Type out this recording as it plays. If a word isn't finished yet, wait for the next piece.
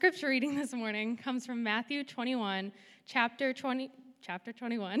Scripture reading this morning comes from Matthew 21, chapter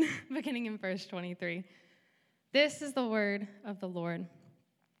 21, beginning in verse 23. This is the word of the Lord.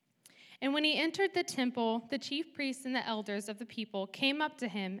 And when he entered the temple, the chief priests and the elders of the people came up to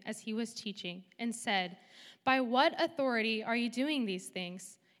him as he was teaching and said, "By what authority are you doing these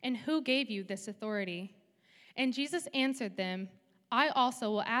things? And who gave you this authority?" And Jesus answered them, "I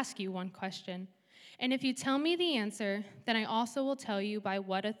also will ask you one question. And if you tell me the answer, then I also will tell you by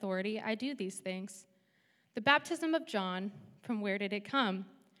what authority I do these things. The baptism of John, from where did it come?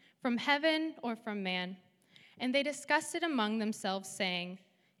 From heaven or from man?" And they discussed it among themselves, saying,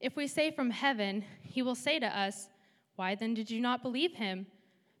 "If we say from heaven, he will say to us, 'Why then did you not believe him?'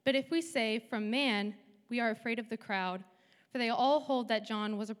 But if we say from man, we are afraid of the crowd, for they all hold that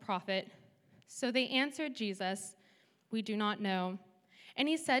John was a prophet." So they answered Jesus, "We do not know." And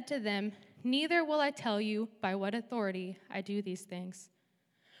he said to them, "Neither will I tell you by what authority I do these things.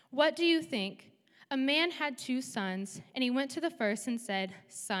 What do you think? A man had 2 sons, and he went to the first and said,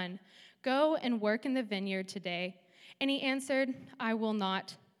 'Son, go and work in the vineyard today.' And he answered, 'I will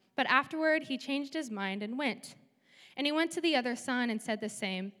not.' But afterward he changed his mind and went. And he went to the other son and said the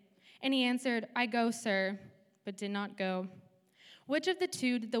same. And he answered, 'I go, sir,' but did not go. Which of the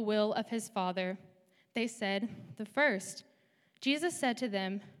 2 did the will of his father?" They said, "The first." Jesus said to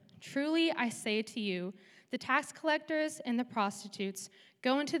them, "Truly I say to you, the tax collectors and the prostitutes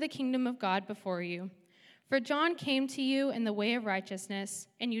go into the kingdom of God before you. For John came to you in the way of righteousness,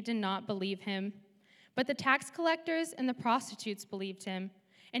 and you did not believe him. But the tax collectors and the prostitutes believed him.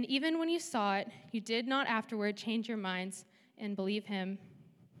 And even when you saw it, you did not afterward change your minds and believe him.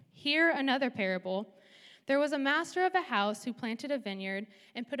 Hear another parable. There was a master of a house who planted a vineyard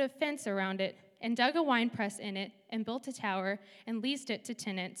and put a fence around it, and dug a winepress in it, and built a tower, and leased it to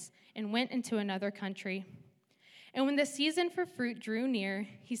tenants, and went into another country. And when the season for fruit drew near,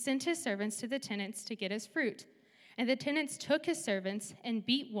 he sent his servants to the tenants to get his fruit. And the tenants took his servants, and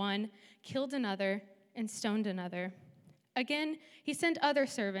beat one, killed another, and stoned another. Again, he sent other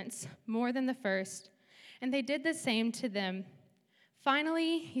servants, more than the first, and they did the same to them.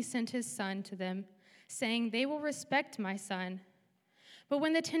 Finally, he sent his son to them, saying, 'They will respect my son.' But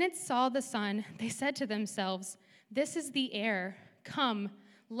when the tenants saw the son, they said to themselves, 'This is the heir. Come,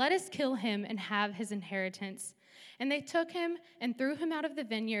 let us kill him and have his inheritance.' And they took him and threw him out of the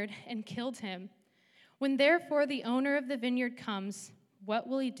vineyard and killed him. When therefore the owner of the vineyard comes, what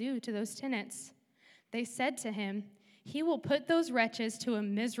will he do to those tenants?" They said to him, "He will put those wretches to a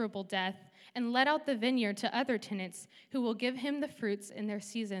miserable death and let out the vineyard to other tenants who will give him the fruits in their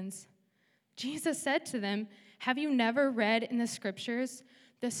seasons." Jesus said to them, "Have you never read in the scriptures,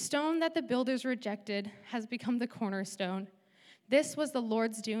 'The stone that the builders rejected has become the cornerstone'? This was the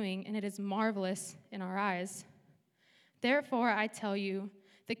Lord's doing, and it is marvelous in our eyes. Therefore, I tell you,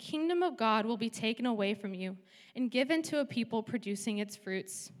 the kingdom of God will be taken away from you and given to a people producing its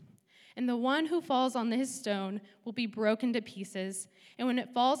fruits. And the one who falls on this stone will be broken to pieces, and when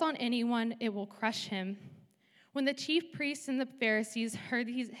it falls on anyone, it will crush him." When the chief priests and the Pharisees heard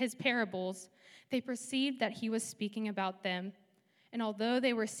his parables, they perceived that he was speaking about them. And although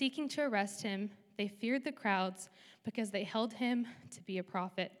they were seeking to arrest him, they feared the crowds because they held him to be a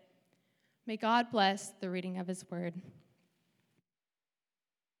prophet. May God bless the reading of his word.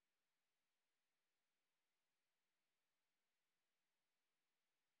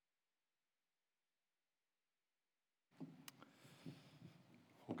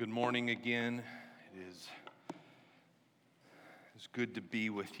 Well, good morning again. It's good to be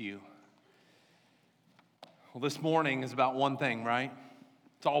with you. Well, this morning is about one thing, right?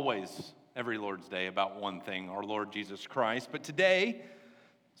 It's always, every Lord's Day, about one thing, our Lord Jesus Christ. But today,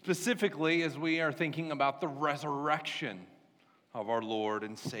 specifically, as we are thinking about the resurrection of our Lord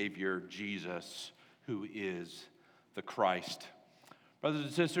and Savior, Jesus, who is the Christ. Brothers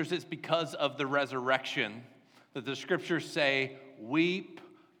and sisters, it's because of the resurrection that the scriptures say, "Weep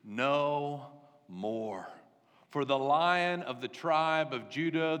no more. For the Lion of the tribe of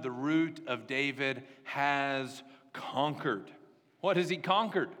Judah, the Root of David, has conquered." What has he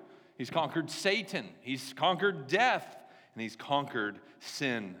conquered? He's conquered Satan, he's conquered death, and he's conquered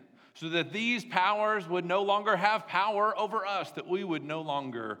sin. So that these powers would no longer have power over us, that we would no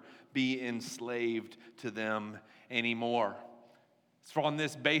longer be enslaved to them anymore. It's on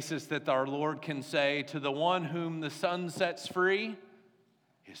this basis that our Lord can say, "To the one whom the Son sets free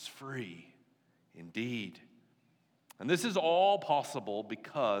is free indeed." And this is all possible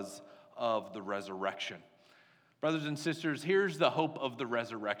because of the resurrection. Brothers and sisters, here's the hope of the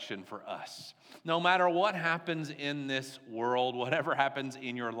resurrection for us. No matter what happens in this world, whatever happens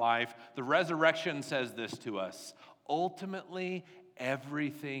in your life, the resurrection says this to us: ultimately,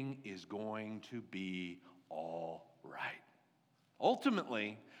 everything is going to be all right.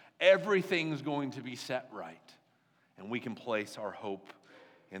 Ultimately, everything's going to be set right, and we can place our hope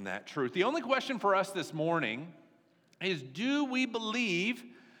in that truth. The only question for us this morning is, do we believe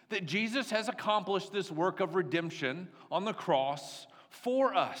that Jesus has accomplished this work of redemption on the cross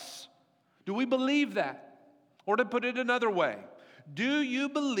for us? Do we believe that? Or to put it another way, do you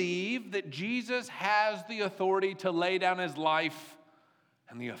believe that Jesus has the authority to lay down his life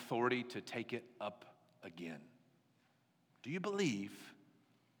and the authority to take it up again? Do you believe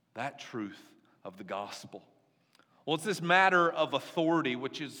that truth of the gospel? Well, it's this matter of authority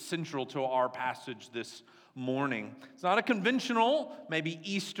which is central to our passage this morning. It's not a conventional, maybe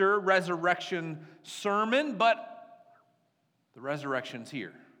Easter resurrection sermon, but the resurrection's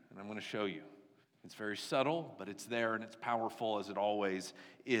here, and I'm going to show you. It's very subtle, but it's there, and it's powerful as it always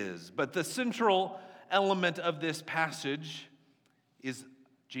is. But the central element of this passage is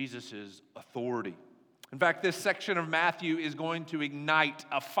Jesus' authority. In fact, this section of Matthew is going to ignite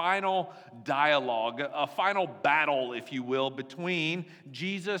a final dialogue, a final battle, if you will, between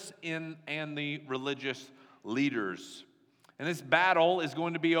Jesus and the religious leaders. And this battle is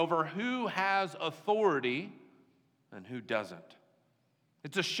going to be over who has authority and who doesn't.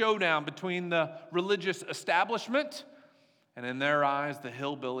 It's a showdown between the religious establishment and, in their eyes, the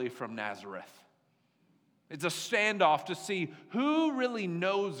hillbilly from Nazareth. It's a standoff to see who really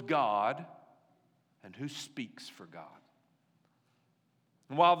knows God and who speaks for God.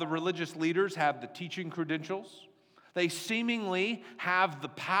 And while the religious leaders have the teaching credentials, they seemingly have the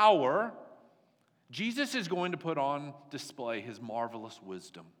power, Jesus is going to put on display his marvelous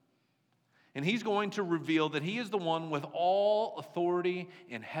wisdom. And he's going to reveal that he is the one with all authority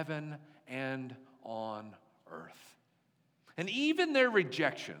in heaven and on earth. And even their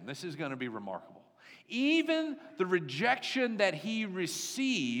rejection, this is going to be remarkable, even the rejection that he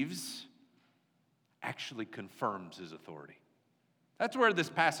receives actually confirms his authority. That's where this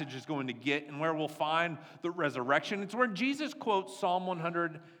passage is going to get and where we'll find the resurrection. It's where Jesus quotes Psalm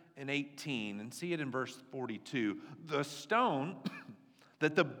 118, and see it in verse 42. The stone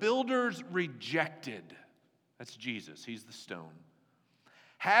that the builders rejected, that's Jesus, he's the stone,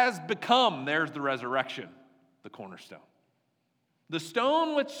 has become, there's the resurrection, the cornerstone. The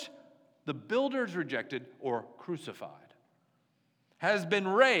stone which the builders rejected or crucified has been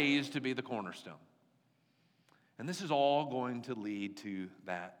raised to be the cornerstone. And this is all going to lead to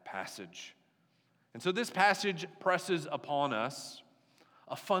that passage. And so this passage presses upon us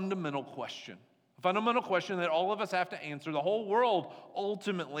a fundamental question. A fundamental question that all of us have to answer. The whole world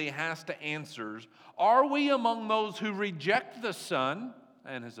ultimately has to answer. Are we among those who reject the Son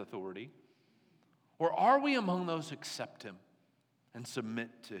and his authority? Or are we among those who accept him and submit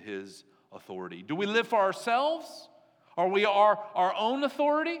to his authority? Do we live for ourselves? Are we our own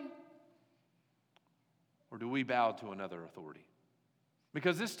authority? Or do we bow to another authority?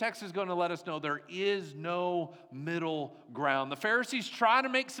 Because this text is going to let us know there is no middle ground. The Pharisees try to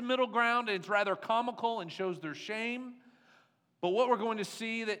make some middle ground, and it's rather comical and shows their shame. But what we're going to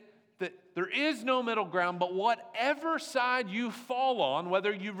see that there is no middle ground, but whatever side you fall on,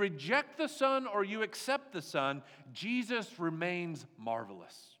 whether you reject the Son or you accept the Son, Jesus remains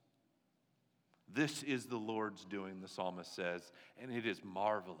marvelous. This is the Lord's doing, the psalmist says, and it is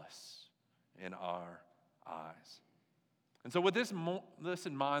marvelous in our eyes. And so with this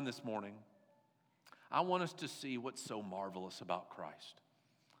in mind this morning, I want us to see what's so marvelous about Christ.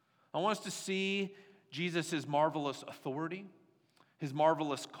 I want us to see Jesus' marvelous authority, his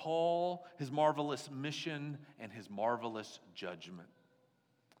marvelous call, his marvelous mission, and his marvelous judgment.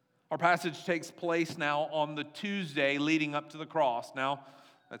 Our passage takes place now on the Tuesday leading up to the cross. Now,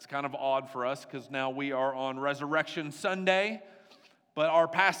 that's kind of odd for us because now we are on Resurrection Sunday. But our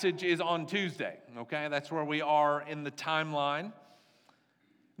passage is on Tuesday, okay? That's where we are in the timeline.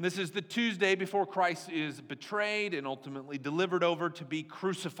 And this is the Tuesday before Christ is betrayed and ultimately delivered over to be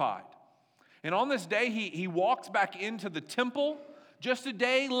crucified. And on this day, he walks back into the temple just a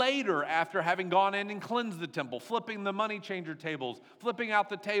day later after having gone in and cleansed the temple, flipping the money changer tables, flipping out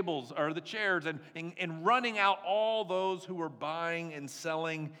the tables or the chairs, and running out all those who were buying and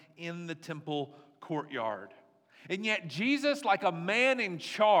selling in the temple courtyard. And yet Jesus, like a man in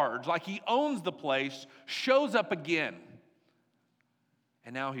charge, like he owns the place, shows up again.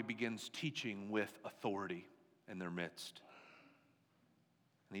 And now he begins teaching with authority in their midst.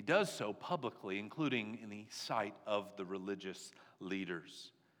 And he does so publicly, including in the sight of the religious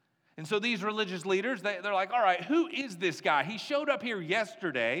leaders. And so these religious leaders, they're like, all right, who is this guy? He showed up here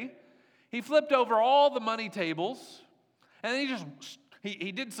yesterday. He flipped over all the money tables. And then he just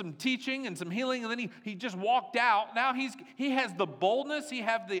He did some teaching and some healing, and then he just walked out. Now he has the boldness, he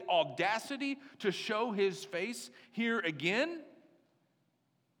has the audacity to show his face here again.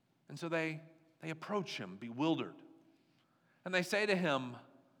 And so they approach him bewildered. And they say to him,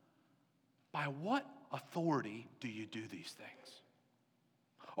 "By what authority do you do these things?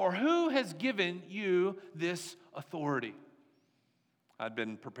 Or who has given you this authority?" I'd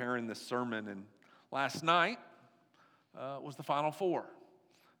been preparing this sermon, and last night was the Final Four.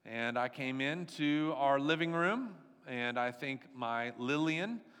 And I came into our living room, and I think my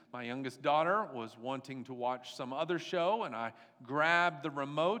Lillian, my youngest daughter, was wanting to watch some other show, and I grabbed the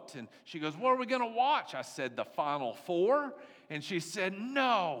remote, and she goes, "What are we going to watch?" I said, "The Final Four." And she said,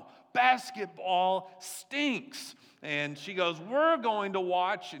 "No, basketball stinks." And she goes, "We're going to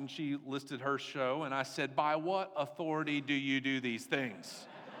watch," and she listed her show, and I said, "By what authority do you do these things?"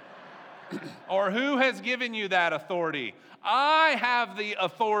 Or who has given you that authority? I have the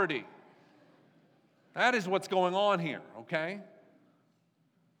authority. That is what's going on here, okay?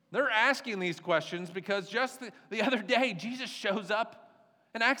 They're asking these questions because just the other day, Jesus shows up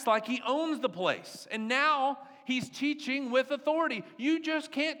and acts like he owns the place. And now he's teaching with authority. You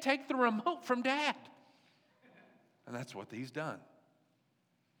just can't take the remote from Dad. And that's what he's done.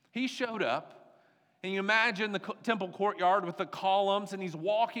 He showed up. And you imagine the temple courtyard with the columns, and he's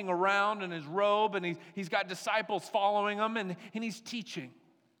walking around in his robe, and he's got disciples following him, and he's teaching.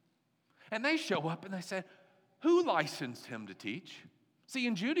 And they show up and they said, "Who licensed him to teach?" See,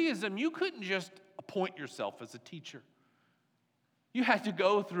 in Judaism, you couldn't just appoint yourself as a teacher. You had to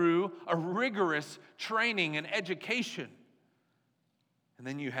go through a rigorous training and education. And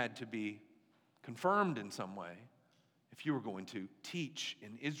then you had to be confirmed in some way if you were going to teach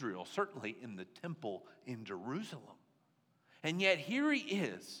in Israel, certainly in the temple in Jerusalem. And yet here he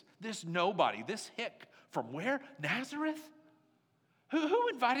is, this nobody, this hick from where? Nazareth? Who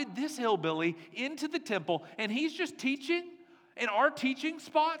invited this hillbilly into the temple, and he's just teaching in our teaching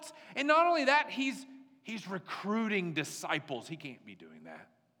spots? And not only that, he's recruiting disciples. He can't be doing that.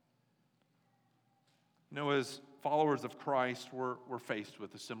 You know, as followers of Christ, we're faced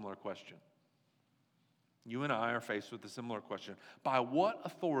with a similar question. You and I are faced with a similar question. By what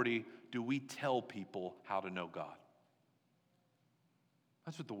authority do we tell people how to know God?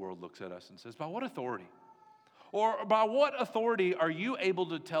 That's what the world looks at us and says, by what authority? Or by what authority are you able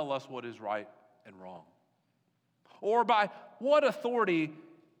to tell us what is right and wrong? Or by what authority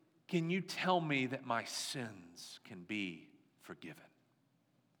can you tell me that my sins can be forgiven?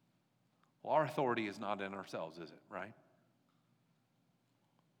 Well, our authority is not in ourselves, is it, right?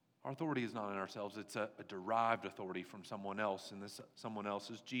 Our authority is not in ourselves. It's a derived authority from someone else, and this someone else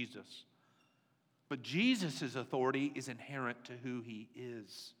is Jesus. But Jesus' authority is inherent to who he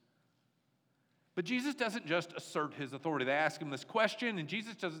is. But Jesus doesn't just assert his authority. They ask him this question, and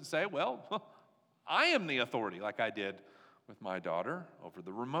Jesus doesn't say, "Well, I am the authority," like I did with my daughter over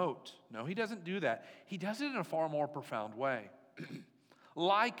the remote. No, he doesn't do that. He does it in a far more profound way.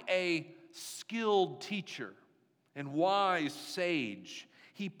 Like a skilled teacher and wise sage,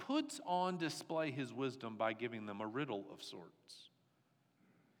 he puts on display his wisdom by giving them a riddle of sorts.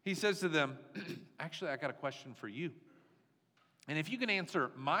 He says to them, "Actually, I got a question for you. And if you can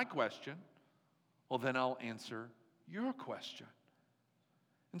answer my question, well, then I'll answer your question."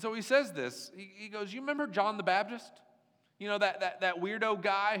 And so he says this. He goes, "You remember John the Baptist? You know, that weirdo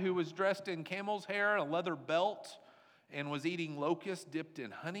guy who was dressed in camel's hair and a leather belt and was eating locusts dipped in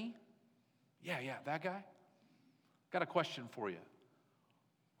honey? Yeah, that guy. Got a question for you.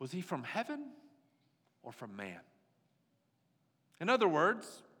 Was he from heaven or from man?" In other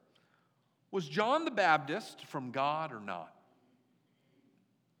words, was John the Baptist from God or not?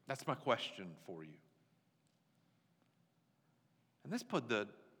 That's my question for you. And this put the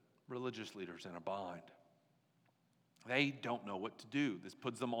religious leaders in a bind. They don't know what to do. This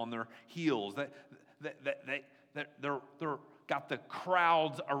puts them on their heels. They're got the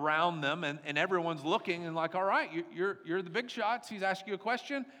crowds around them, and everyone's looking and like, "All right, you're the big shots. He's asking you a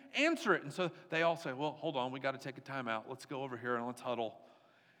question, answer it." And so they all say, "Well, hold on, we got to take a time out. Let's go over here and let's huddle."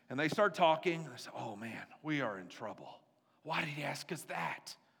 And they start talking, and they say, "Oh man, we are in trouble. Why did he ask us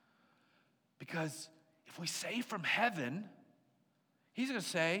that? Because if we say from heaven, he's going to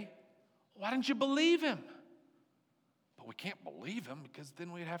say, 'Why didn't you believe him?' But we can't believe him because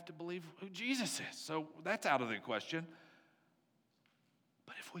then we'd have to believe who Jesus is. So that's out of the question.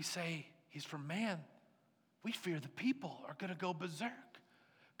 But if we say he's from man, we fear the people are going to go berserk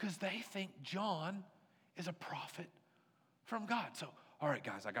because they think John is a prophet from God." So, all right,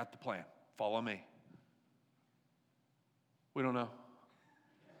 guys, I got the plan. Follow me. We don't know.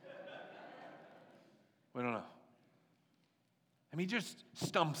 We don't know. And he just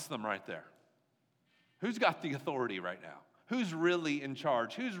stumps them right there. Who's got the authority right now? Who's really in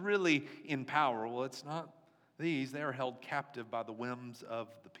charge? Who's really in power? Well, it's not these. They are held captive by the whims of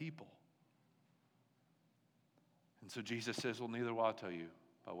the people. And so Jesus says, well, neither will I tell you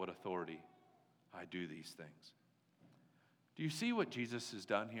by what authority I do these things. Do you see what Jesus has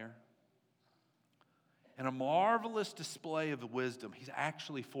done here? In a marvelous display of wisdom, he's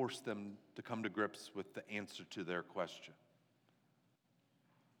actually forced them to come to grips with the answer to their question.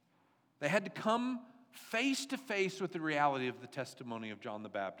 They had to come face to face with the reality of the testimony of John the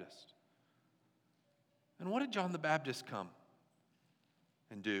Baptist. And what did John the Baptist come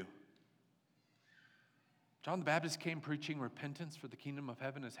and do? John the Baptist came preaching repentance, for the kingdom of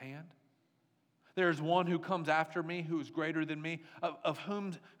heaven is hand. There is one who comes after me, who is greater than me,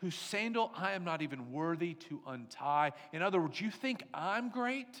 whose sandal I am not even worthy to untie. In other words, you think I'm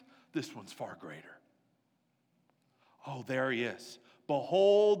great? This one's far greater. Oh, there he is.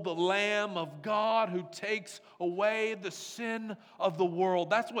 Behold the Lamb of God who takes away the sin of the world.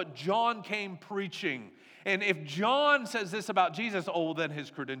 That's what John came preaching. And if John says this about Jesus, oh, then his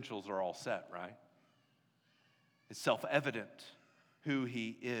credentials are all set, right? It's self-evident who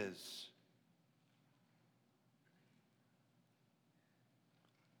he is.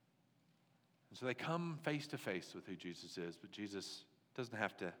 And so they come face to face with who Jesus is, but Jesus doesn't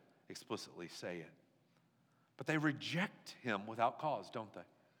have to explicitly say it. But they reject him without cause, don't they?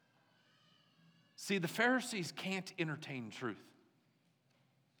 See, the Pharisees can't entertain truth.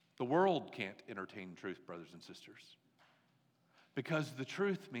 The world can't entertain truth, brothers and sisters. Because the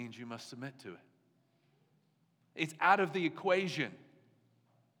truth means you must submit to it. It's out of the equation.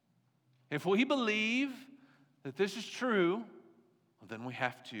 If we believe that this is true, well, then we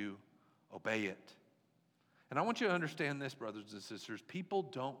have to obey it. And I want you to understand this, brothers and sisters. People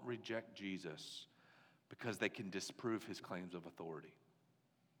don't reject Jesus because they can disprove his claims of authority.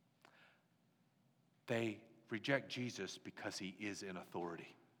 They reject Jesus because he is in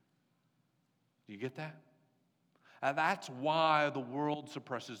authority. Do you get that? And that's why the world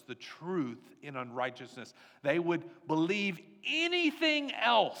suppresses the truth in unrighteousness. They would believe anything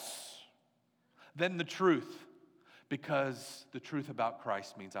else than the truth, because the truth about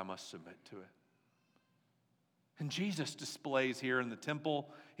Christ means I must submit to it. And Jesus displays here in the temple,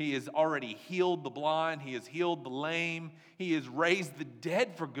 he has already healed the blind, he has healed the lame, he has raised the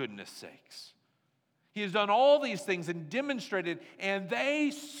dead, for goodness sakes. He has done all these things and demonstrated, and they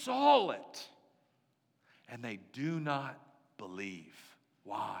saw it. And they do not believe.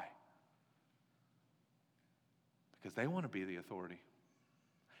 Why? Because they want to be the authority.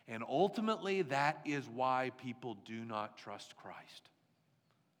 And ultimately, that is why people do not trust Christ.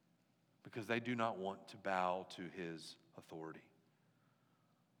 Because they do not want to bow to his authority.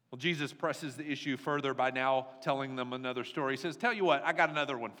 Well, Jesus presses the issue further by now telling them another story. He says, tell you what, I got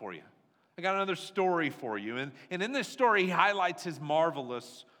another one for you. I got another story for you. And in this story, he highlights his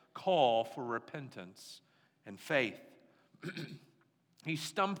marvelous call for repentance and faith. He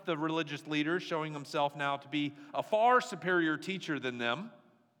stumped the religious leaders, showing himself now to be a far superior teacher than them.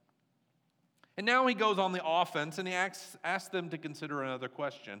 And now he goes on the offense, and he asks them to consider another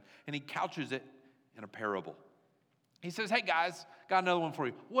question, and he couches it in a parable. He says, hey guys, got another one for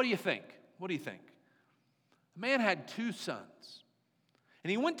you. What do you think? What do you think? A man had 2 sons, and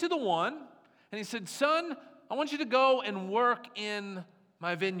he went to the one, and he said, son, I want you to go and work in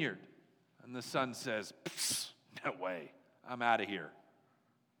my vineyard. And the son says, no way, I'm out of here.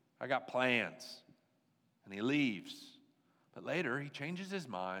 I got plans. And he leaves. But later, he changes his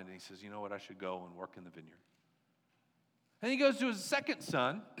mind, and he says, you know what, I should go and work in the vineyard. And he goes to his second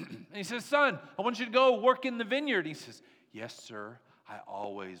son, and he says, son, I want you to go work in the vineyard. He says, yes, sir, I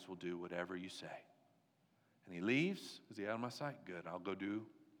always will do whatever you say. And he leaves. Is he out of my sight? Good, I'll go do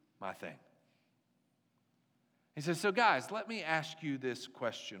my thing. He says, so guys, let me ask you this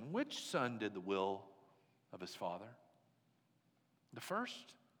question. Which son did the will of his father? The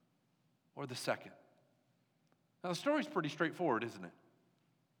first or the second? Now, the story's pretty straightforward, isn't it?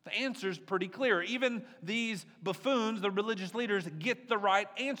 The answer's pretty clear. Even these buffoons, the religious leaders, get the right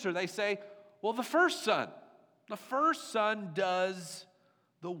answer. They say, well, the first son. The first son does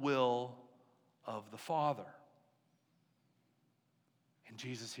the will of the Father. And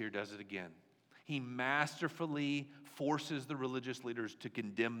Jesus here does it again. He masterfully forces the religious leaders to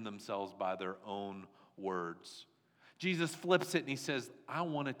condemn themselves by their own words. Jesus flips it and he says, I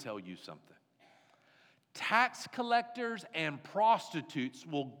want to tell you something. Tax collectors and prostitutes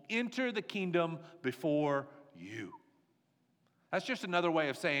will enter the kingdom before you. That's just another way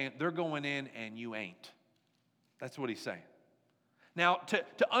of saying they're going in and you ain't. That's what he's saying. Now, to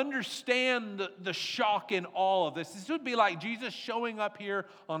understand the shock in all of this would be like Jesus showing up here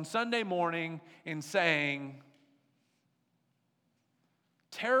on Sunday morning and saying,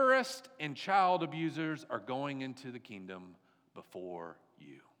 terrorists and child abusers are going into the kingdom before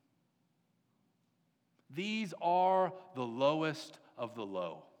you. These are the lowest of the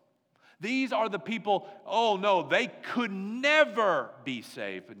low. These are the people, oh no, they could never be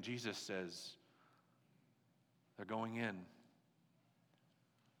saved. And Jesus says, they're going in.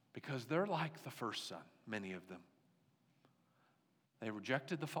 Because they're like the first son, many of them. They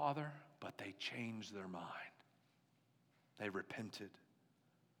rejected the Father, but they changed their mind. They repented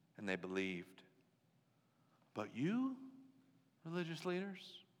and they believed. But you, religious leaders,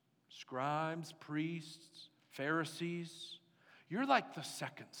 scribes, priests, Pharisees, you're like the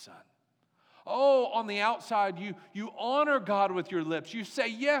second son. Oh, on the outside, you honor God with your lips. You say,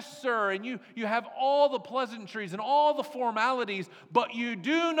 yes, sir, and you have all the pleasantries and all the formalities, but you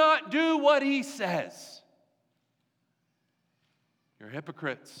do not do what he says. You're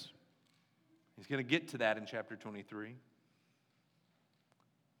hypocrites. He's going to get to that in chapter 23.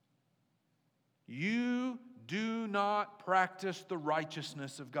 You do not practice the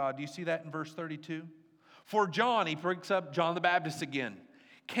righteousness of God. Do you see that in verse 32? For John, he brings up John the Baptist again,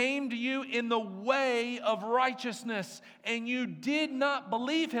 came to you in the way of righteousness, and you did not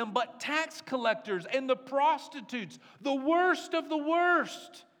believe him, but tax collectors and the prostitutes, the worst of the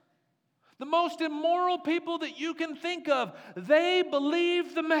worst, the most immoral people that you can think of, they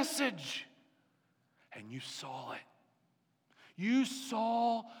believed the message. And you saw it. You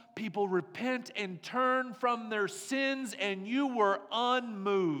saw people repent and turn from their sins, and you were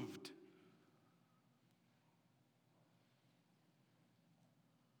unmoved.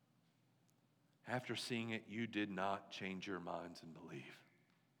 After seeing it, you did not change your minds and believe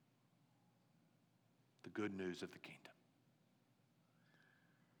the good news of the kingdom.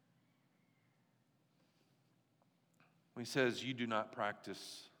 When he says you do not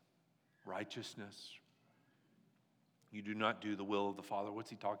practice righteousness, you do not do the will of the Father, what's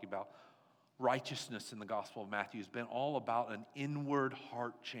he talking about? Righteousness in the Gospel of Matthew has been all about an inward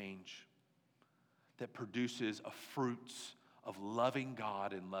heart change that produces a fruits of loving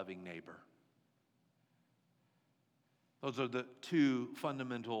God and loving neighbor. Those are the two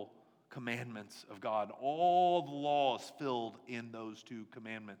fundamental commandments of God. All the law is filled in those two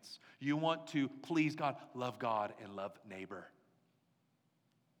commandments. You want to please God, love God, and love neighbor.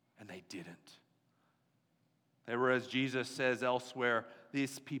 And they didn't. They were, as Jesus says elsewhere,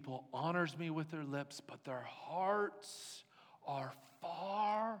 these people honors me with their lips, but their hearts are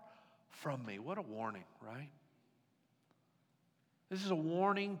far from me. What a warning, right? This is a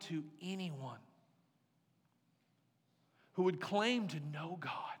warning to anyone who would claim to know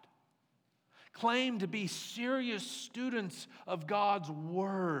God, claim to be serious students of God's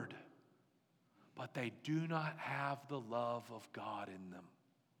Word, but they do not have the love of God in them.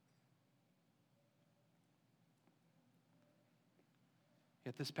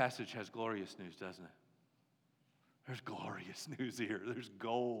 Yet this passage has glorious news, doesn't it? There's glorious news here. There's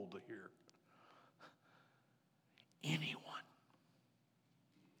gold here. Anyone,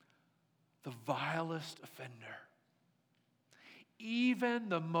 the vilest offender, even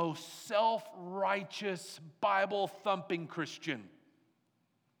the most self-righteous, Bible-thumping Christian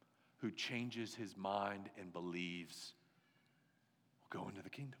who changes his mind and believes will go into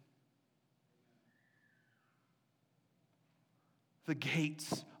the kingdom. The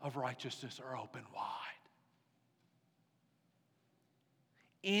gates of righteousness are open wide.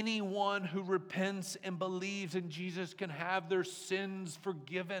 Anyone who repents and believes in Jesus can have their sins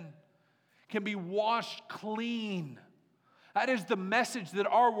forgiven, can be washed clean. That is the message that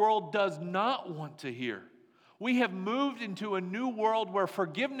our world does not want to hear. We have moved into a new world where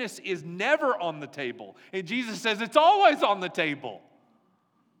forgiveness is never on the table. And Jesus says it's always on the table.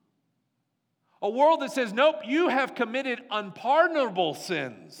 A world that says, nope, you have committed unpardonable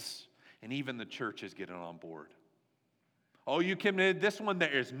sins. And even the church is getting on board. Oh, you committed this one,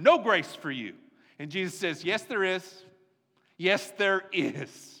 there is no grace for you. And Jesus says, yes, there is. Yes, there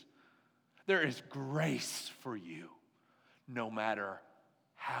is. There is grace for you, no matter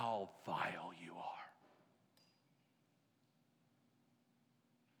how vile you are.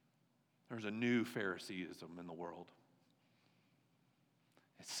 There's a new Phariseeism in the world.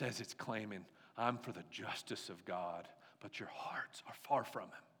 It says it's claiming, I'm for the justice of God, but your hearts are far from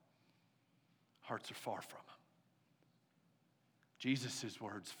him. Hearts are far from him. Jesus'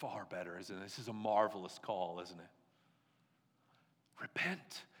 word's far better, isn't it? This is a marvelous call, isn't it?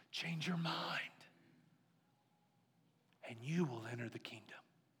 Repent, change your mind, and you will enter the kingdom.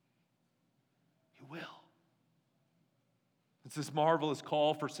 You will. It's this marvelous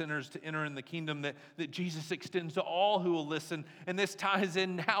call for sinners to enter in the kingdom that Jesus extends to all who will listen. And this ties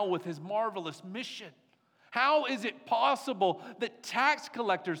in now with his marvelous mission. How is it possible that tax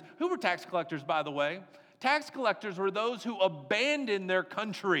collectors, who were tax collectors, by the way? Tax collectors were those who abandoned their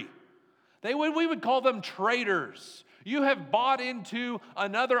country. We would call them traitors. You have bought into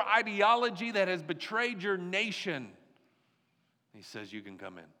another ideology that has betrayed your nation. He says you can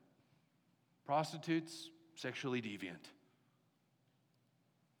come in. Prostitutes, sexually deviant.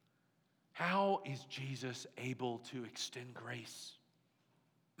 How is Jesus able to extend grace?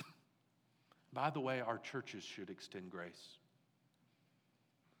 By the way, our churches should extend grace.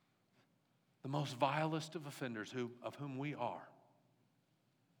 The most vilest of offenders, of whom we are,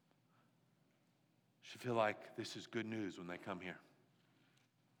 should feel like this is good news when they come here.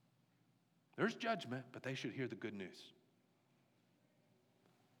 There's judgment, but they should hear the good news.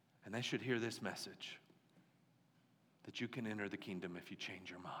 And they should hear this message, that you can enter the kingdom if you change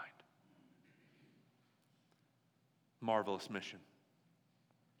your mind. Marvelous mission.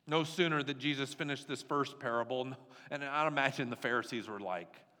 No sooner did Jesus finish this first parable, and I'd imagine the Pharisees were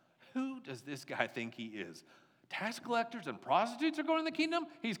like, who does this guy think he is? Tax collectors and prostitutes are going in the kingdom?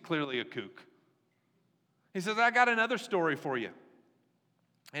 He's clearly a kook. He says, I got another story for you.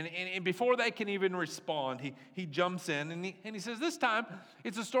 And before they can even respond, he jumps in and he says, this time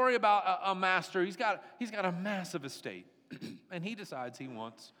it's a story about a master. He's got a massive estate, and he decides he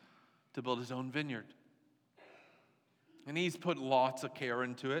wants to build his own vineyard. And he's put lots of care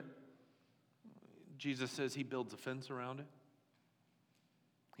into it. Jesus says he builds a fence around it.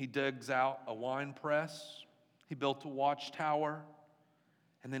 He digs out a wine press. He built a watchtower.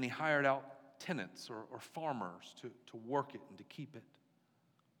 And then he hired out tenants or farmers to work it and to keep it.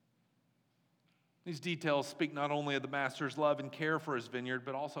 These details speak not only of the master's love and care for his vineyard,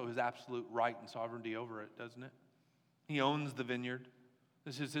 but also his absolute right and sovereignty over it, doesn't it? He owns the vineyard.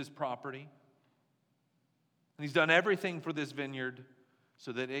 This is his property. And he's done everything for this vineyard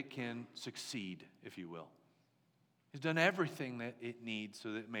so that it can succeed, if you will. He's done everything that it needs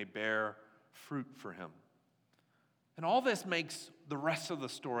so that it may bear fruit for him. And all this makes the rest of the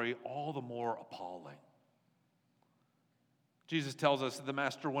story all the more appalling. Jesus tells us that the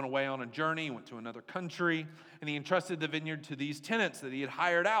master went away on a journey, went to another country, and he entrusted the vineyard to these tenants that he had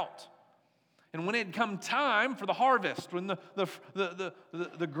hired out. And when it had come time for the harvest, when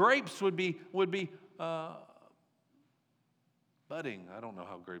the grapes would be budding. I don't know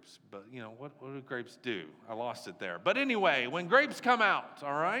how grapes, but what do grapes do? I lost it there. But anyway, when grapes come out,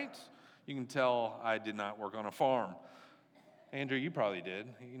 all right? You can tell I did not work on a farm. Andrew, you probably did.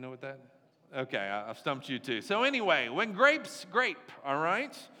 You know what that? Okay, I've stumped you too. So anyway, when grapes grape, all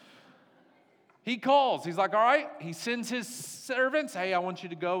right? He calls. He's like, all right. He sends his servants. Hey, I want you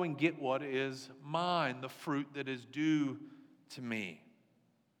to go and get what is mine, the fruit that is due to me.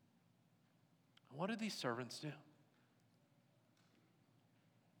 What do these servants do?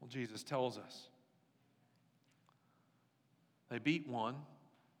 Well, Jesus tells us. They beat one,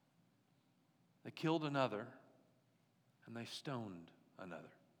 they killed another, and they stoned another.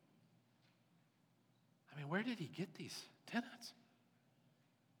 I mean, where did he get these tenants?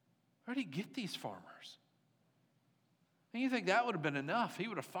 Where did he get these farmers? And you think that would have been enough. He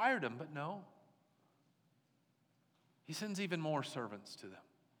would have fired them, but no. He sends even more servants to them,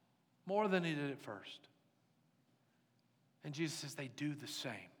 more than he did at first. And Jesus says they do the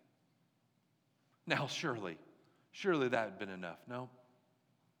same. Now, surely that had been enough. No.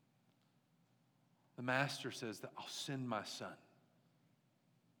 The master says that I'll send my son.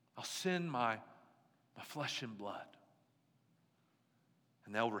 I'll send my flesh and blood.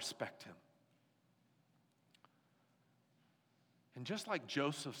 And they'll respect him. And just like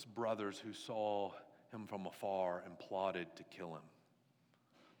Joseph's brothers who saw him from afar and plotted to kill him,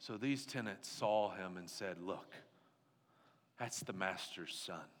 so these tenants saw him and said, look, that's the master's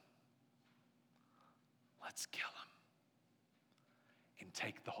son. Let's kill him and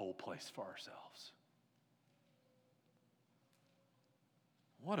take the whole place for ourselves.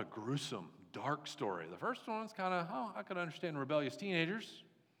 What a gruesome, dark story. The first one's kind of, I could understand rebellious teenagers.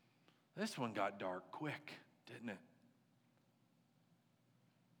 This one got dark quick, didn't it?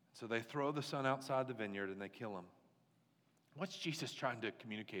 So they throw the son outside the vineyard and they kill him. What's Jesus trying to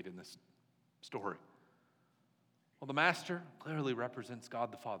communicate in this story? Well, the master clearly represents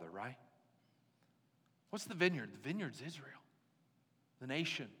God the Father, right? What's the vineyard? The vineyard's Israel, the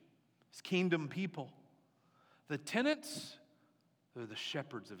nation, his kingdom people. The tenants, they're the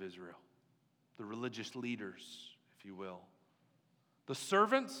shepherds of Israel, the religious leaders, if you will. The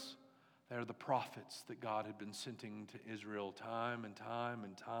servants, they're the prophets that God had been sending to Israel time and time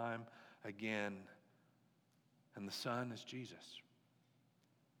and time again. and the Son is Jesus.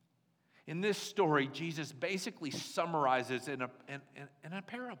 In this story, Jesus basically summarizes in a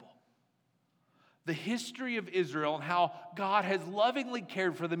parable the history of Israel and how God has lovingly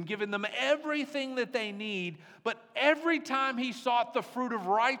cared for them, given them everything that they need, but every time he sought the fruit of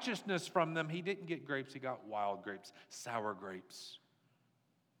righteousness from them, he didn't get grapes, he got wild grapes, sour grapes.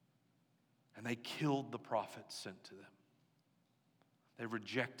 And they killed the prophets sent to them. They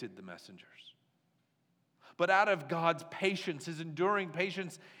rejected the messengers. But out of God's patience, his enduring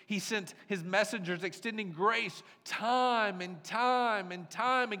patience, he sent his messengers extending grace time and time and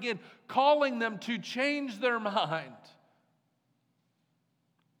time again, calling them to change their mind.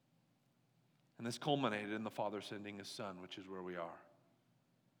 And this culminated in the Father sending his Son, which is where we are.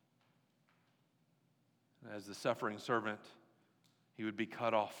 And as the suffering servant, he would be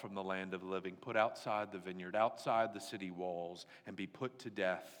cut off from the land of the living, put outside the vineyard, outside the city walls, and be put to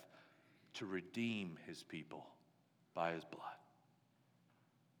death to redeem his people by his blood.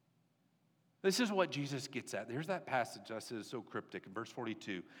 This is what Jesus gets at. There's that passage I said is so cryptic in verse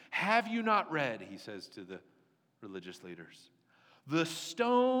 42. Have you not read, he says to the religious leaders, the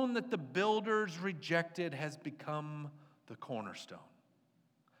stone that the builders rejected has become the cornerstone.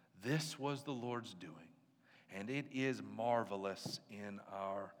 This was the Lord's doing, and it is marvelous in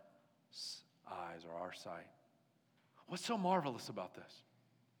our eyes or our sight. What's so marvelous about this?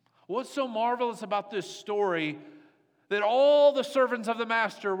 What's so marvelous about this story that all the servants of the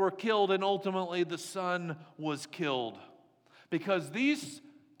master were killed and ultimately the son was killed? Because these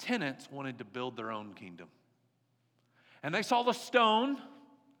tenants wanted to build their own kingdom. And they saw the stone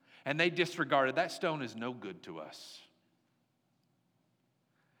and they disregarded. That stone is no good to us.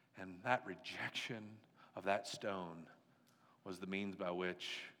 And that rejection of that stone was the means by which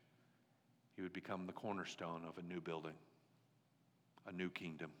he would become the cornerstone of a new building, a new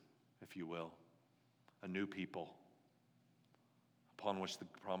kingdom, if you will, a new people upon which the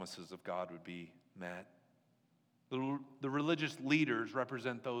promises of God would be met. The religious leaders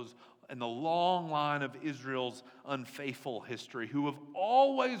represent those in the long line of Israel's unfaithful history who have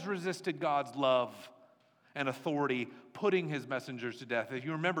always resisted God's love and authority, putting his messengers to death. If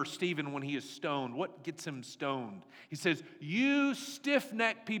you remember Stephen when he is stoned, what gets him stoned? He says, you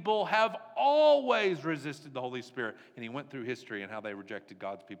stiff-necked people have always resisted the Holy Spirit. And he went through history and how they rejected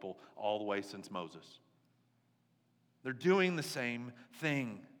God's people all the way since Moses. They're doing the same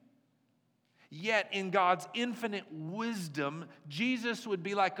thing. Yet in God's infinite wisdom, Jesus would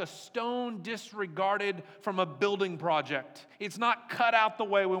be like a stone disregarded from a building project. It's not cut out the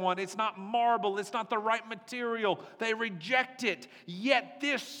way we want. It's not marble. It's not the right material. They reject it. Yet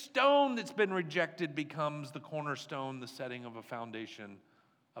this stone that's been rejected becomes the cornerstone, the setting of a foundation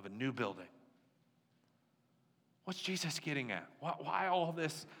of a new building. What's Jesus getting at? Why all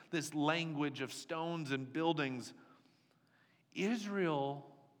this language of stones and buildings? Israel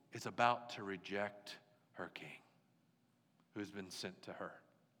is about to reject her king who has been sent to her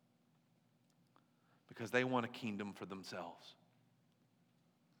because they want a kingdom for themselves.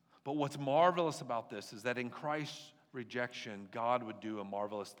 But what's marvelous about this is that in Christ's rejection, God would do a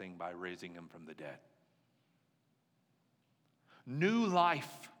marvelous thing by raising him from the dead. New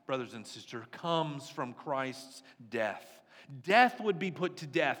life, brothers and sisters, comes from Christ's death. Death would be put to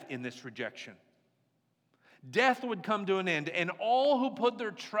death in this rejection. Death would come to an end, and all who put their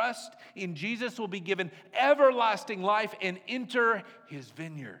trust in Jesus will be given everlasting life and enter his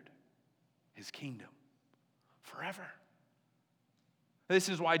vineyard, his kingdom, forever. This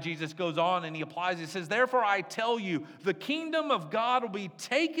is why Jesus goes on and he applies. He says, therefore I tell you, the kingdom of God will be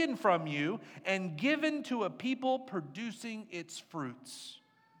taken from you and given to a people producing its fruits.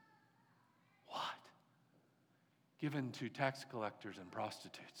 What? Given to tax collectors and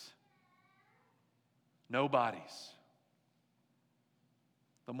prostitutes. Nobodies,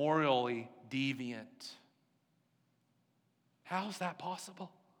 the morally deviant. How is that possible?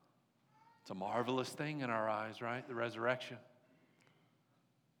 It's a marvelous thing in our eyes, right? The resurrection.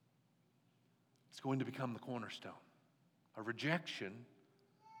 It's going to become the cornerstone. A rejection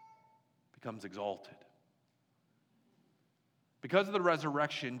becomes exalted. Because of the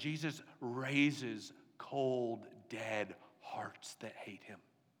resurrection, Jesus raises cold, dead hearts that hate him,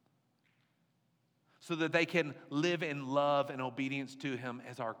 so that they can live in love and obedience to him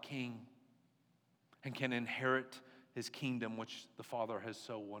as our King and can inherit his kingdom, which the Father has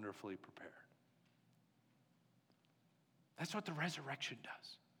so wonderfully prepared. That's what the resurrection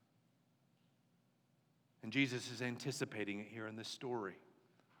does. And Jesus is anticipating it here in this story.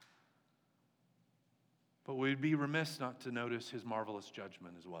 But we'd be remiss not to notice his marvelous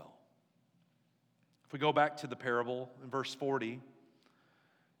judgment as well. If we go back to the parable in verse 40,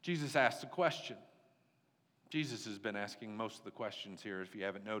 Jesus asks a question. Jesus has been asking most of the questions here, if you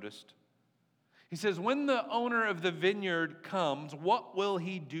haven't noticed. He says, when the owner of the vineyard comes, what will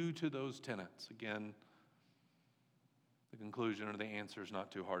he do to those tenants? Again, the conclusion or the answer is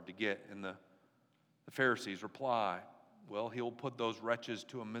not too hard to get. And the Pharisees reply, well, he'll put those wretches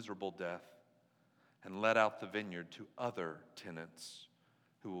to a miserable death and let out the vineyard to other tenants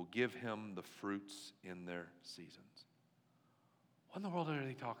who will give him the fruits in their seasons. What in the world are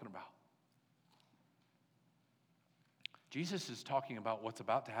they talking about? Jesus is talking about what's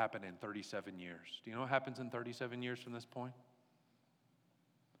about to happen in 37 years. Do you know what happens in 37 years from this point?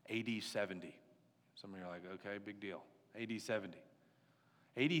 AD 70. Some of you are like, okay, big deal. AD 70.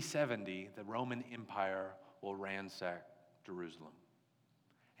 AD 70, the Roman Empire will ransack Jerusalem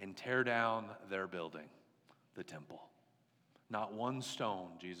and tear down their building, the temple. Not one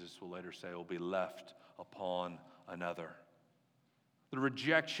stone, Jesus will later say, will be left upon another. The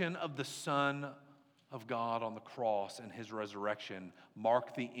rejection of the Son of God on the cross and his resurrection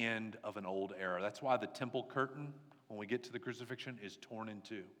mark the end of an old era. That's why the temple curtain, when we get to the crucifixion, is torn in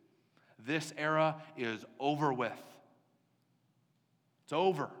two. This era is over with. It's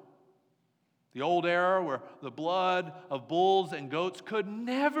over. The old era where the blood of bulls and goats could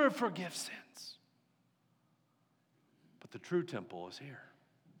never forgive sins. But the true temple is here.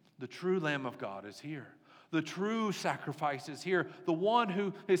 The true Lamb of God is here. The true sacrifice is here. The one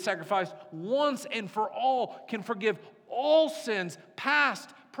who is sacrificed once and for all can forgive all sins, past,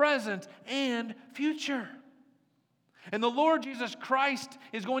 present, and future. And the Lord Jesus Christ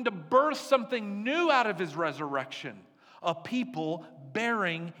is going to birth something new out of his resurrection, a people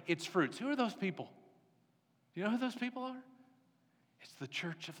bearing its fruits. Who are those people? Do you know who those people are? It's the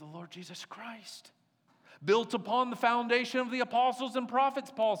church of the Lord Jesus Christ. Built upon the foundation of the apostles and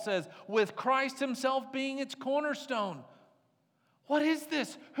prophets, Paul says, with Christ himself being its cornerstone. What is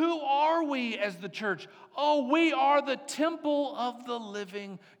this? Who are we as the church? Oh, we are the temple of the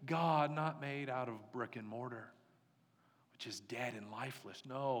living God, not made out of brick and mortar, which is dead and lifeless.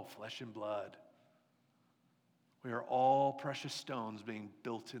 No, flesh and blood. We are all precious stones being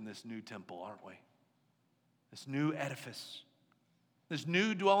built in this new temple, aren't we? This new edifice. This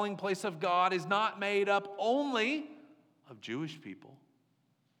new dwelling place of God is not made up only of Jewish people,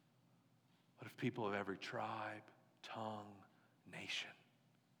 but of people of every tribe, tongue, nation.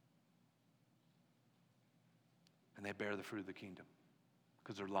 And they bear the fruit of the kingdom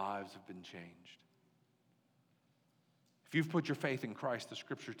because their lives have been changed. If you've put your faith in Christ, the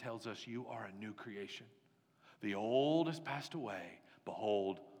scripture tells us you are a new creation. The old has passed away.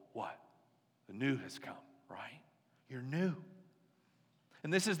 Behold, what? The new has come, right? You're new.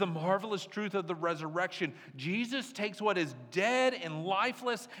 And this is the marvelous truth of the resurrection. Jesus takes what is dead and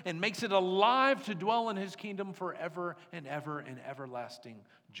lifeless and makes it alive to dwell in his kingdom forever and ever in everlasting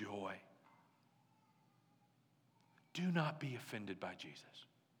joy. Do not be offended by Jesus.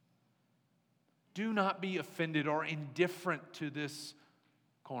 Do not be offended or indifferent to this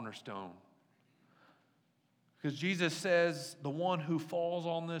cornerstone. Because Jesus says the one who falls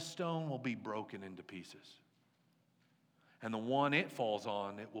on this stone will be broken into pieces. And the one it falls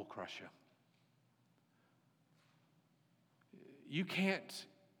on, it will crush him. You can't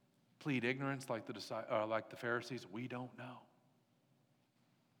plead ignorance like the Pharisees. We don't know.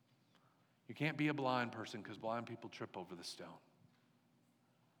 You can't be a blind person because blind people trip over the stone.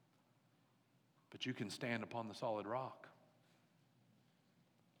 But you can stand upon the solid rock.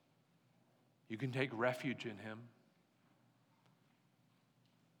 You can take refuge in him.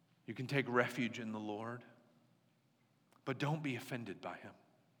 You can take refuge in the Lord. But don't be offended by him.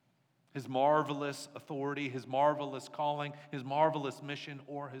 His marvelous authority, his marvelous calling, his marvelous mission,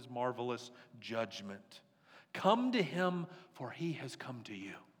 or his marvelous judgment. Come to him, for he has come to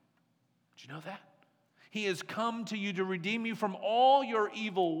you. Did you know that? He has come to you to redeem you from all your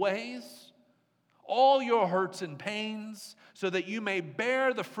evil ways, all your hurts and pains, so that you may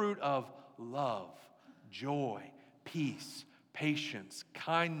bear the fruit of love, joy, peace, patience,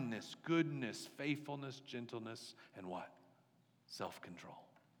 kindness, goodness, faithfulness, gentleness, and what? Self-control.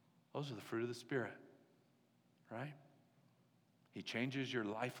 Those are the fruit of the Spirit, right? He changes your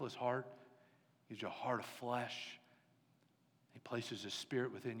lifeless heart, gives you a heart of flesh. He places his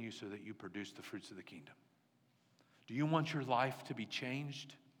Spirit within you so that you produce the fruits of the kingdom. Do you want your life to be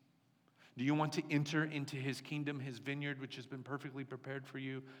changed? Do you want to enter into his kingdom, his vineyard, which has been perfectly prepared for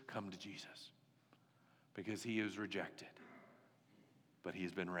you? Come to Jesus, because he is rejected, but he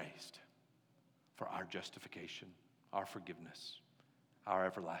has been raised for our justification, our forgiveness, our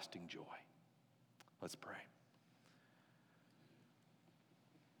everlasting joy. Let's pray.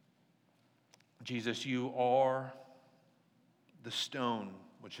 Jesus, you are the stone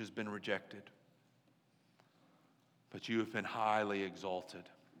which has been rejected. but you have been highly exalted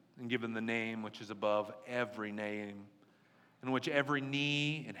and given the name which is above every name, in which every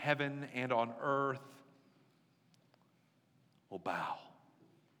knee in heaven and on earth will bow,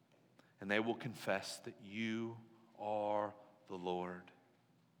 and they will confess that you are the Lord.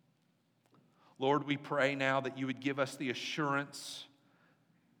 Lord, we pray now that you would give us the assurance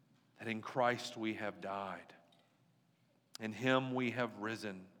that in Christ we have died. In him we have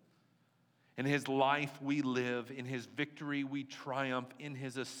risen. In his life we live. In his victory we triumph. In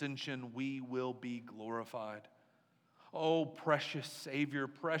his ascension we will be glorified. Oh, precious Savior,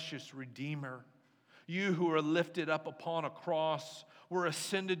 precious Redeemer, you who are lifted up upon a cross were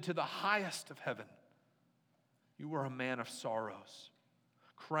ascended to the highest of heaven. You were a man of sorrows,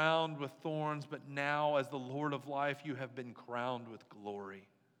 crowned with thorns, but now as the Lord of life you have been crowned with glory.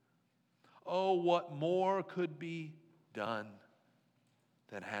 Oh, what more could be done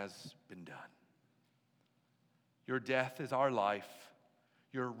than has been done? Your death is our life,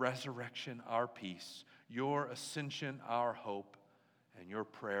 your resurrection our peace, your ascension our hope, and your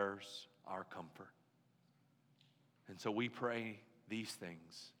prayers our comfort. And so we pray these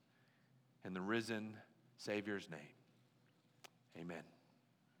things in the risen Savior's name. Amen.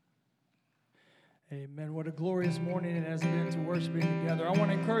 Amen. What a glorious morning it has been to worshiping together. I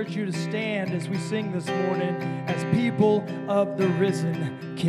want to encourage you to stand as we sing this morning as people of the risen King.